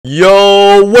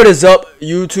Yo, what is up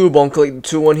YouTube? On Click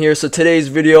 21 here. So today's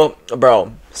video,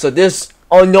 bro, so this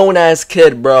unknown ass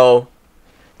kid, bro,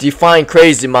 define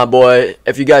crazy, my boy.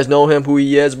 If you guys know him, who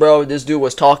he is, bro, this dude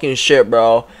was talking shit,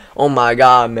 bro. Oh my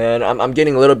god, man, I'm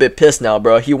getting a little bit pissed now,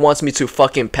 bro. He wants me to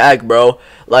fucking pack, bro.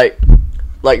 Like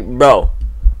bro,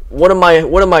 what am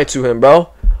I to him, bro?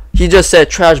 He just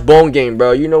said trash bone game,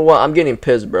 bro. You know what, I'm getting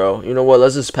pissed, bro. You know what,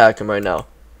 let's just pack him right now.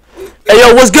 Hey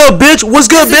yo, what's good, bitch? What's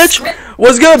good, bitch?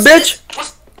 What's good, bitch?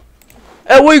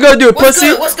 Hey, what you gonna do,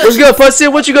 pussy? What's good, pussy?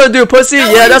 What you gonna do, pussy?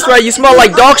 Yeah, that's right. You smell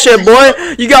like dog shit, boy.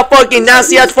 You got fucking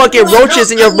nasty ass fucking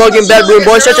roaches in your fucking bedroom,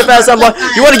 boy. Shut your ass up, boy.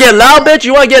 You wanna get loud, bitch?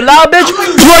 You wanna get loud, bitch? You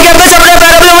wanna get bitch? I'm gonna get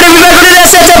back up. We're gonna be back on that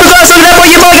set up because look at that boy.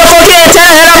 You boy got fucking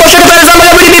attack. And I'm gonna shoot the fat. I'm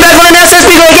gonna be back on that set.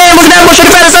 Speak again. Look at that boy. Shoot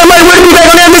the fat. I'm like, we're gonna be back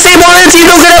on that. Me say more than you.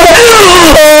 Look at that boy.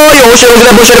 Oh, yo, shit. Look at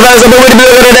that boy. Shoot the fat. I'm gonna be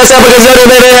back on that set because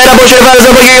that boy shoot the fat.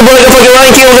 I'm gonna get boy got fucking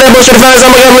Ryan King. Look at that boy. Shoot the fat.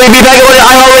 I'm gonna be back on the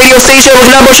iHeart radio station. Look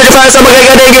at that boy. Shoot the fat. I'm gonna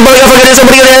get that boy got fucking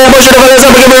somebody.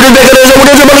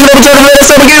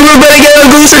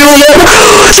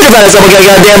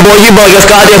 Goddamn boy, you bogus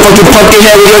goddamn fucking pumpkin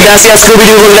head with your nasty ass Scooby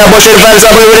Doo. Look at that boy, shit fat.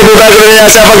 I'm gonna be back on the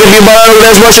ass. Fucking be back on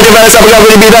this boy, shit fat. I'm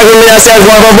gonna be back on the ass.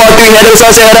 One boy, three headed, so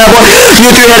I say that boy. You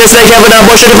three-headed snake having that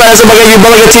boy, shit fat. I'm gonna you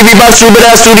like a TV box, stupid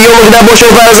ass studio. Look at that boy,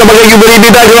 shit fat. I'm gonna you really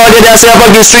be back on the ass.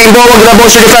 Fucking stream bro. Look at that boy,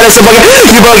 shit fat. I'm gonna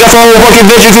you bogus got phone fucking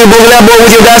bitch. You look at that boy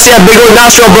with your nasty ass big old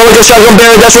nostril, bro. Like a shotgun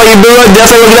bear. That's why you big old.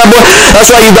 That's why look at that boy. That's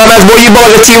why you dumbass boy. You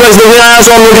like a T-Rex. Look at that ass.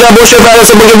 Look at that boy, shit fat.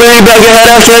 I'm gonna really back your head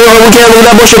ass. Look at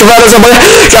that boy, shit fat.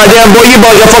 Goddamn boy, you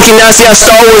bug a fucking nasty ass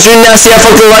Star Wars, you nasty ass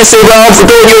fucking lightsaber off for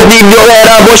throwing your deep your head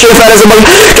out, boy, shit fat as a bug.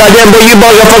 Goddamn boy, you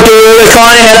bug a fucking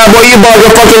con head out, boy, you bug a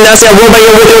fucking nasty ass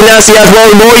Robanger with your nasty ass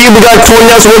boy, you got corn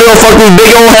nuts with your fucking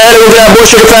big old head. Look at that boy,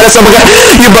 shit fat as a bug.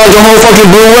 You bug a whole fucking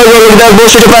blue whale. Look at that boy,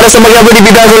 shit fat as a bug. Really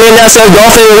be back on the nasty ass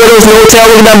dolphin with no tail.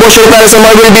 Look at that boy, shit fat as a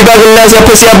bug. Really be back on the nasty ass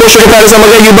pussy ass boy, shit fat as a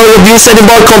bug. You bug a V-setting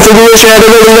ball configuration head.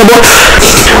 Look at that boy,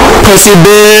 pussy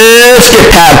bitch, get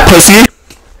packed, pussy.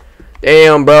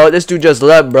 Damn, bro, this dude just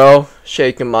left, bro.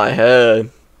 Shaking my head.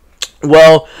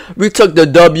 Well, we took the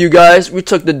W, guys. We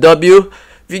took the W.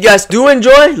 If you guys do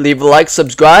enjoy, leave a like,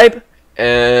 subscribe,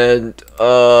 and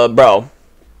bro,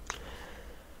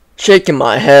 shaking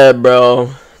my head,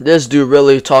 bro. This dude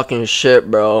really talking shit,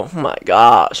 bro. Oh my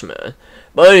gosh, man.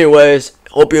 But anyways,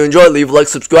 hope you enjoy. Leave a like,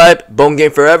 subscribe. Bone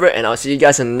game forever, and I'll see you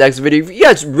guys in the next video. If you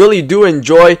guys really do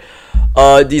enjoy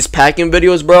these packing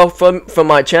videos, bro, from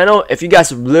my channel, if you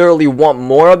guys literally want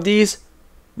more of these,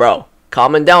 bro,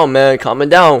 comment down, man. Comment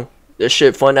down. This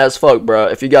shit fun as fuck, bro.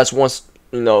 If you guys want,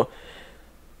 you know,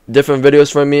 different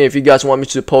videos from me, if you guys want me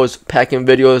to post packing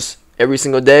videos every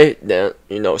single day, then,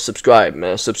 you know, subscribe,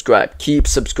 man. Subscribe. Keep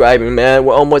subscribing, man.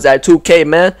 We're almost at 2K,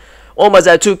 man. Almost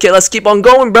at 2K. Let's keep on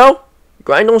going, bro.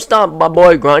 Grind don't stop, my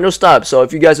boy. Grind don't stop. So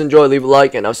if you guys enjoy, leave a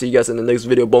like, and I'll see you guys in the next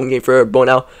video. Bone game forever. Bone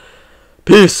out.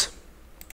 Peace.